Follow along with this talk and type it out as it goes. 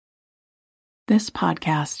This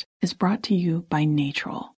podcast is brought to you by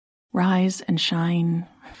Natrol. Rise and shine,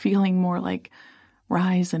 feeling more like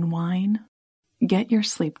rise and wine? Get your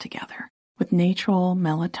sleep together with Natrol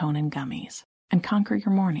melatonin gummies and conquer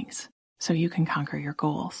your mornings so you can conquer your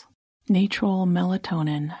goals. Natrol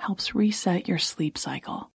melatonin helps reset your sleep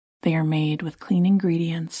cycle. They are made with clean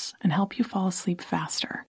ingredients and help you fall asleep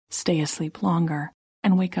faster, stay asleep longer,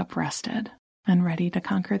 and wake up rested and ready to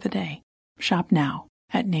conquer the day. Shop now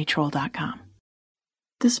at natrol.com.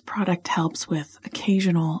 This product helps with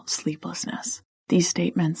occasional sleeplessness. These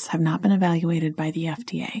statements have not been evaluated by the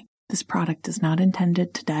FDA. This product is not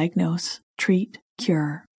intended to diagnose, treat,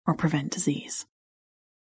 cure, or prevent disease.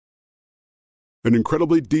 An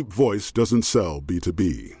incredibly deep voice doesn't sell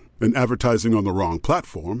B2B, and advertising on the wrong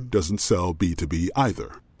platform doesn't sell B2B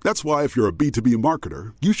either. That's why if you're a B2B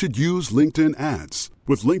marketer, you should use LinkedIn ads.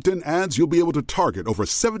 With LinkedIn ads, you'll be able to target over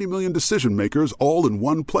 70 million decision makers all in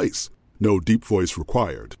one place. No deep voice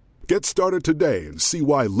required. Get started today and see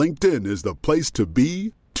why LinkedIn is the place to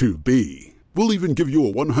be to be. We'll even give you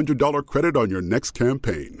a $100 credit on your next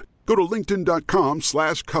campaign. Go to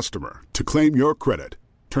linkedin.com/customer to claim your credit.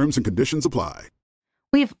 Terms and conditions apply.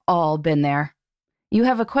 We've all been there. You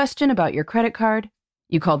have a question about your credit card,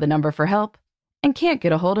 you call the number for help, and can't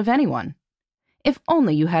get a hold of anyone. If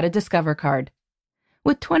only you had a Discover card.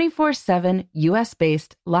 With 24/7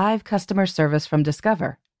 US-based live customer service from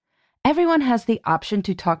Discover, everyone has the option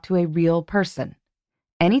to talk to a real person,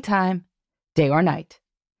 anytime, day or night.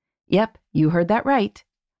 Yep, you heard that right,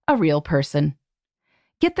 a real person.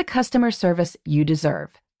 Get the customer service you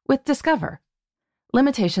deserve with Discover.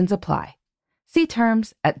 Limitations apply. See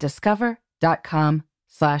terms at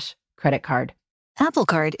discover.com/creditcard. Apple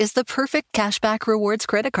Card is the perfect cashback rewards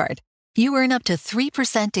credit card. You earn up to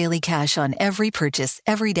 3% daily cash on every purchase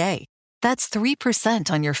every day. That's 3%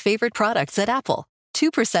 on your favorite products at Apple,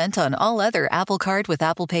 2% on all other Apple Card with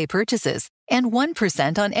Apple Pay purchases, and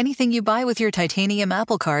 1% on anything you buy with your titanium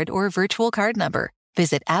Apple Card or virtual card number.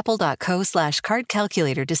 Visit apple.co/card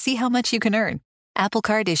calculator to see how much you can earn. Apple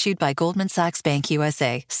Card issued by Goldman Sachs Bank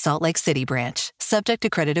USA, Salt Lake City branch. Subject to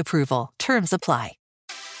credit approval. Terms apply.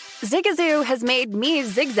 Zigazoo has made me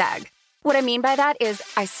zigzag. What I mean by that is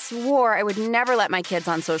I swore I would never let my kids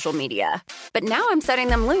on social media. But now I'm setting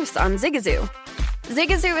them loose on Zigazoo.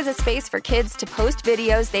 Zigazoo is a space for kids to post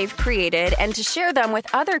videos they've created and to share them with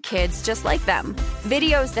other kids just like them.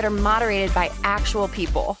 Videos that are moderated by actual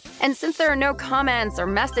people. And since there are no comments or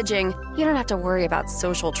messaging, you don't have to worry about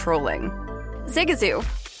social trolling. Zigazoo,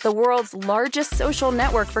 the world's largest social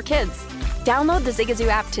network for kids. Download the Zigazoo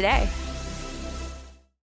app today.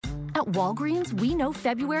 At Walgreens, we know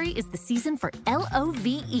February is the season for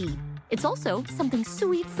LOVE. It's also something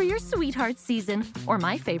sweet for your sweetheart season. Or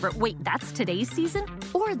my favorite, wait, that's today's season?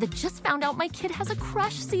 Or the just found out my kid has a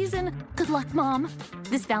crush season. Good luck, Mom.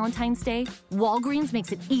 This Valentine's Day, Walgreens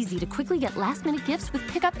makes it easy to quickly get last-minute gifts with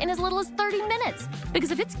pickup in as little as 30 minutes.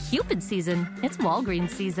 Because if it's Cupid season, it's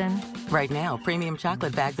Walgreens season. Right now, premium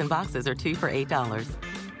chocolate bags and boxes are 2 for $8.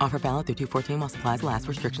 Offer valid through 2/14 while supplies last.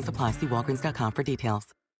 Restrictions apply. See Walgreens.com for details.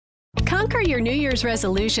 Conquer your New Year's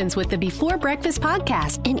resolutions with the Before Breakfast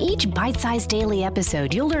podcast. In each bite-sized daily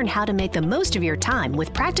episode, you'll learn how to make the most of your time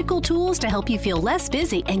with practical tools to help you feel less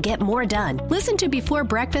busy and get more done. Listen to Before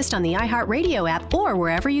Breakfast on the iHeartRadio app or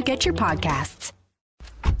wherever you get your podcasts.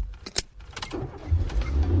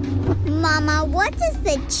 Mama, what does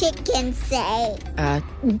the chicken say?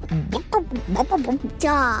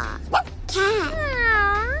 Dog.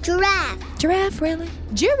 Cat. Giraffe. Giraffe, really?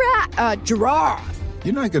 Giraffe.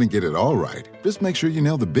 You're not going to get it all right. Just make sure you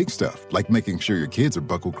nail the big stuff, like making sure your kids are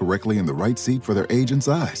buckled correctly in the right seat for their age and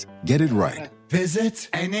size. Get it right. Visit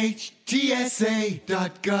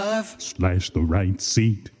NHTSA.gov/the right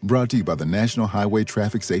seat. Brought to you by the National Highway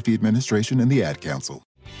Traffic Safety Administration and the Ad Council.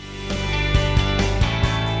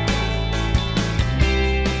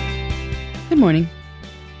 Good morning.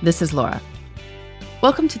 This is Laura.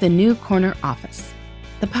 Welcome to the New Corner Office,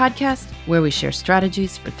 the podcast where we share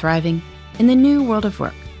strategies for thriving in the new world of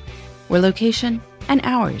work, where location and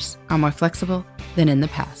hours are more flexible than in the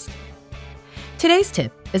past. Today's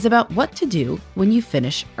tip is about what to do when you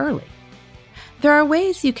finish early. There are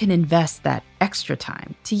ways you can invest that extra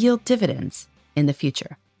time to yield dividends in the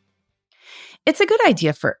future. It's a good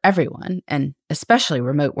idea for everyone, and especially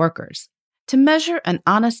remote workers, to measure an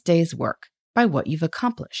honest day's work by what you've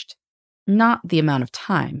accomplished, not the amount of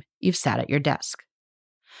time you've sat at your desk.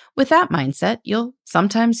 With that mindset, you'll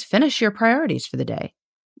sometimes finish your priorities for the day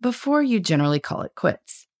before you generally call it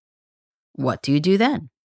quits. What do you do then?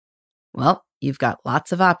 Well, you've got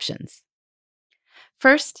lots of options.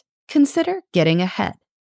 First, consider getting ahead.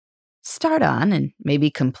 Start on and maybe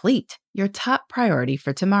complete your top priority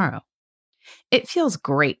for tomorrow. It feels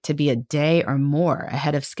great to be a day or more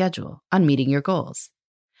ahead of schedule on meeting your goals.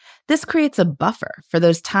 This creates a buffer for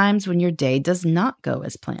those times when your day does not go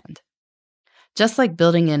as planned. Just like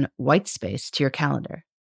building in white space to your calendar,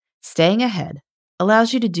 staying ahead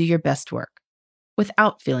allows you to do your best work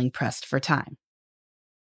without feeling pressed for time.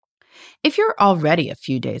 If you're already a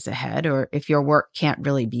few days ahead, or if your work can't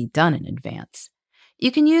really be done in advance,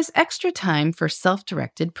 you can use extra time for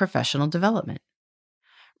self-directed professional development.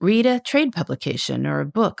 Read a trade publication or a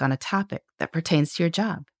book on a topic that pertains to your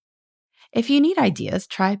job. If you need ideas,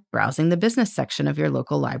 try browsing the business section of your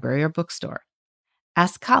local library or bookstore.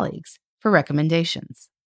 Ask colleagues for recommendations.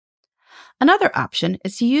 Another option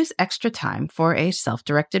is to use extra time for a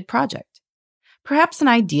self-directed project, perhaps an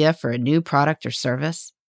idea for a new product or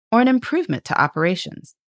service, or an improvement to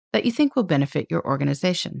operations that you think will benefit your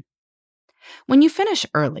organization. When you finish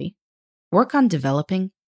early, work on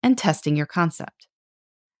developing and testing your concept.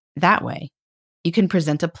 That way, you can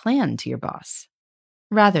present a plan to your boss,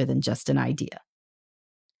 rather than just an idea.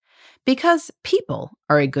 Because people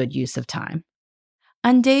are a good use of time,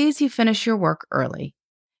 on days you finish your work early,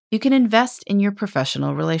 you can invest in your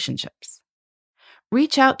professional relationships.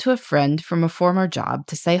 Reach out to a friend from a former job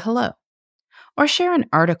to say hello, or share an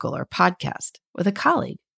article or podcast with a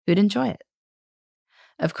colleague who'd enjoy it.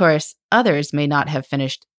 Of course, others may not have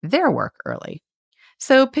finished their work early,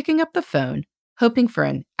 so picking up the phone, hoping for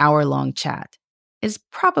an hour-long chat, is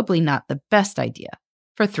probably not the best idea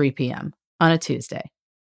for 3 p.m. on a Tuesday.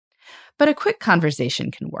 But a quick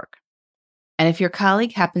conversation can work. And if your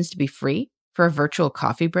colleague happens to be free for a virtual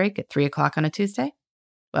coffee break at 3 o'clock on a Tuesday,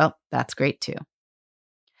 well, that's great too.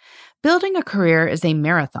 Building a career is a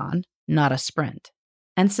marathon, not a sprint,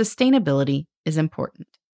 and sustainability is important.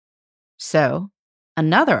 So,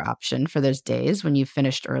 another option for those days when you've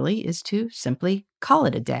finished early is to simply call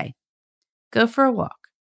it a day. Go for a walk.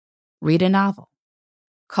 Read a novel.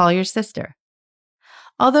 Call your sister.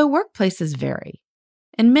 Although workplaces vary,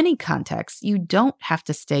 in many contexts, you don't have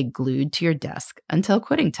to stay glued to your desk until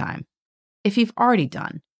quitting time if you've already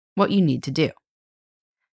done what you need to do.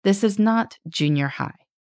 This is not junior high.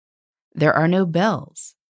 There are no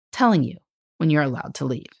bells telling you when you're allowed to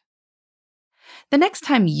leave. The next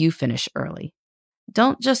time you finish early,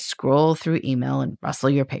 don't just scroll through email and rustle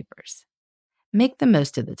your papers. Make the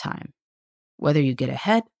most of the time, whether you get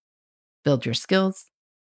ahead, build your skills,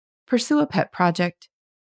 pursue a pet project,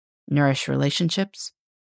 nourish relationships,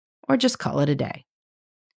 or just call it a day.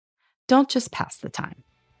 Don't just pass the time.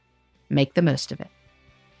 Make the most of it.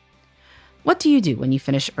 What do you do when you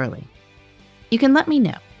finish early? You can let me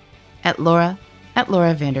know at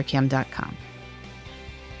laura@lauravanderkam.com.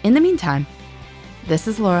 In the meantime, this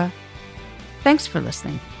is Laura. Thanks for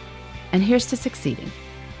listening, and here's to succeeding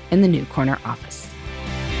in the New Corner Office.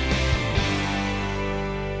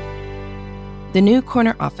 The New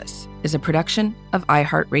Corner Office is a production of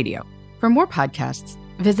iHeartRadio. For more podcasts,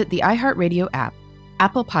 visit the iHeartRadio app,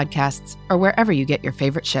 Apple Podcasts, or wherever you get your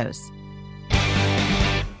favorite shows.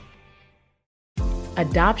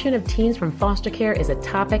 Adoption of teens from foster care is a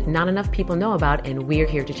topic not enough people know about, and we're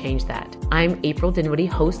here to change that. I'm April Dinwiddie,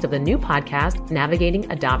 host of the new podcast, Navigating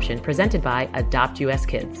Adoption, presented by Adopt US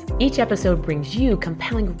Kids. Each episode brings you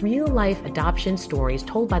compelling real-life adoption stories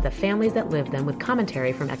told by the families that live them with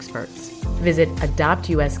commentary from experts. Visit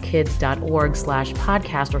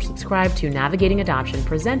adoptuskids.org/podcast or subscribe to Navigating Adoption,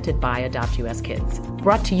 presented by Adopt US Kids.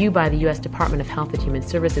 Brought to you by the U.S. Department of Health and Human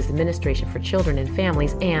Services Administration for Children and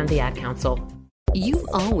Families and the Ad Council. You've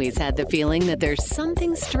always had the feeling that there's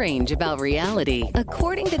something strange about reality.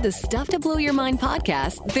 According to the Stuff to Blow Your Mind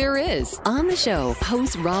podcast, there is. On the show,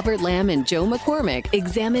 hosts Robert Lamb and Joe McCormick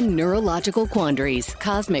examine neurological quandaries,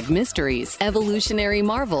 cosmic mysteries, evolutionary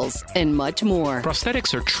marvels, and much more.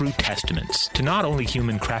 Prosthetics are true testaments to not only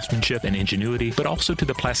human craftsmanship and ingenuity, but also to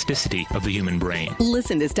the plasticity of the human brain.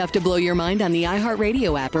 Listen to Stuff to Blow Your Mind on the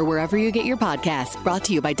iHeartRadio app or wherever you get your podcasts. Brought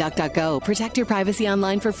to you by DuckDuckGo. Protect your privacy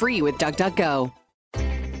online for free with DuckDuckGo.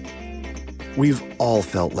 We've all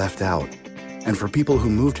felt left out. And for people who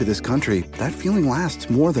move to this country, that feeling lasts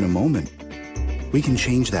more than a moment. We can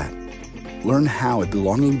change that. Learn how at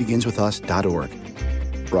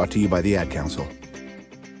belongingbeginswithus.org. Brought to you by the Ad Council.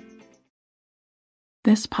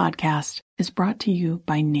 This podcast is brought to you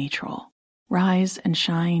by Natrol. Rise and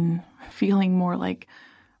shine, feeling more like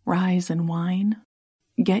rise and wine.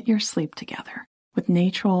 Get your sleep together with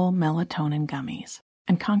Natrol melatonin gummies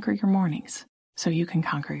and conquer your mornings so you can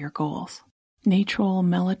conquer your goals. Natrol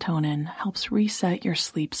melatonin helps reset your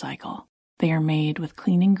sleep cycle. They are made with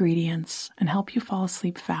clean ingredients and help you fall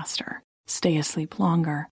asleep faster, stay asleep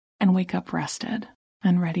longer, and wake up rested.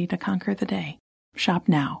 and ready to conquer the day. Shop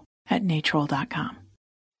now at Natural.com.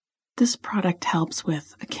 This product helps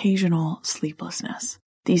with occasional sleeplessness.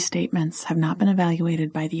 These statements have not been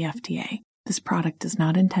evaluated by the FDA. This product is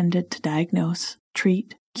not intended to diagnose,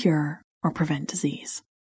 treat, cure, or prevent disease.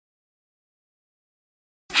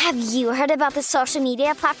 Have you heard about the social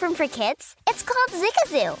media platform for kids? It's called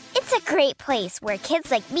Zigazoo. It's a great place where kids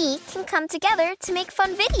like me can come together to make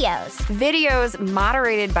fun videos. Videos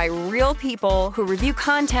moderated by real people who review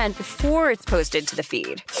content before it's posted to the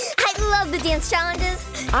feed. I love the dance challenges.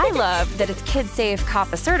 I love that it's kid-safe,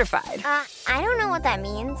 COPPA certified. I don't know what that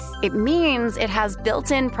means. It means it has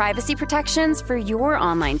built-in privacy protections for your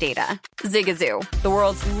online data. Zigazoo, the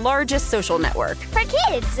world's largest social network. For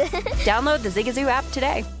kids. Download the Zigazoo app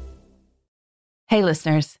today. Hey,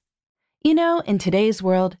 listeners. You know, in today's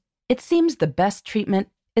world, it seems the best treatment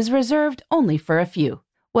is reserved only for a few.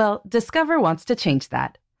 Well, Discover wants to change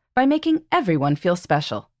that by making everyone feel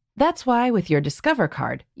special. That's why with your Discover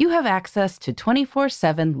card, you have access to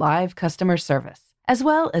 24/7 live customer service, as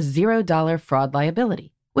well as $0 fraud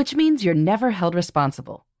liability, which means you're never held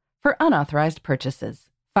responsible for unauthorized purchases.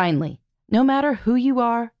 Finally, no matter who you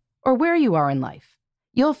are or where you are in life,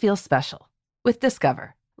 you'll feel special with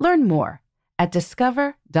Discover. Learn more at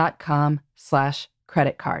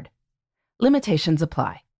discover.com/creditcard. Limitations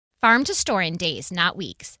apply. Farm to store in days, not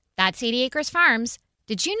weeks. That's 80 Acres Farms.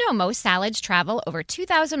 Did you know most salads travel over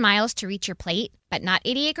 2,000 miles to reach your plate? But not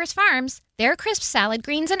 80 Acres Farms. Their crisp salad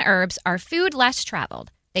greens and herbs are food less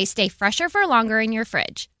traveled. They stay fresher for longer in your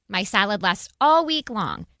fridge. My salad lasts all week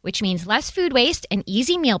long, which means less food waste and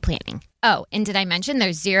easy meal planning. Oh, and did I mention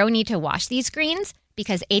there's zero need to wash these greens?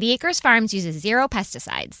 Because 80 Acres Farms uses zero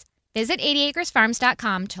pesticides. Visit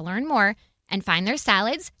 80acresfarms.com to learn more and find their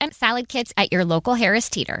salads and salad kits at your local Harris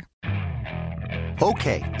Teeter.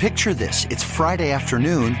 Okay, picture this. It's Friday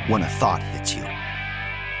afternoon when a thought hits you.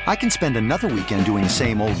 I can spend another weekend doing the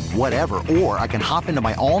same old whatever, or I can hop into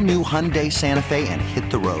my all-new Hyundai Santa Fe and hit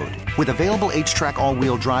the road. With available H-Track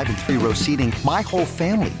all-wheel drive and 3-row seating, my whole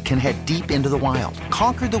family can head deep into the wild.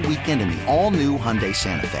 Conquer the weekend in the all-new Hyundai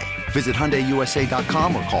Santa Fe. Visit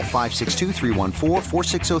HyundaiUSA.com or call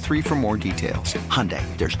 562-314-4603 for more details. Hyundai,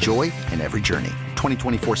 there's joy in every journey.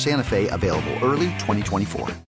 2024 Santa Fe, available early 2024.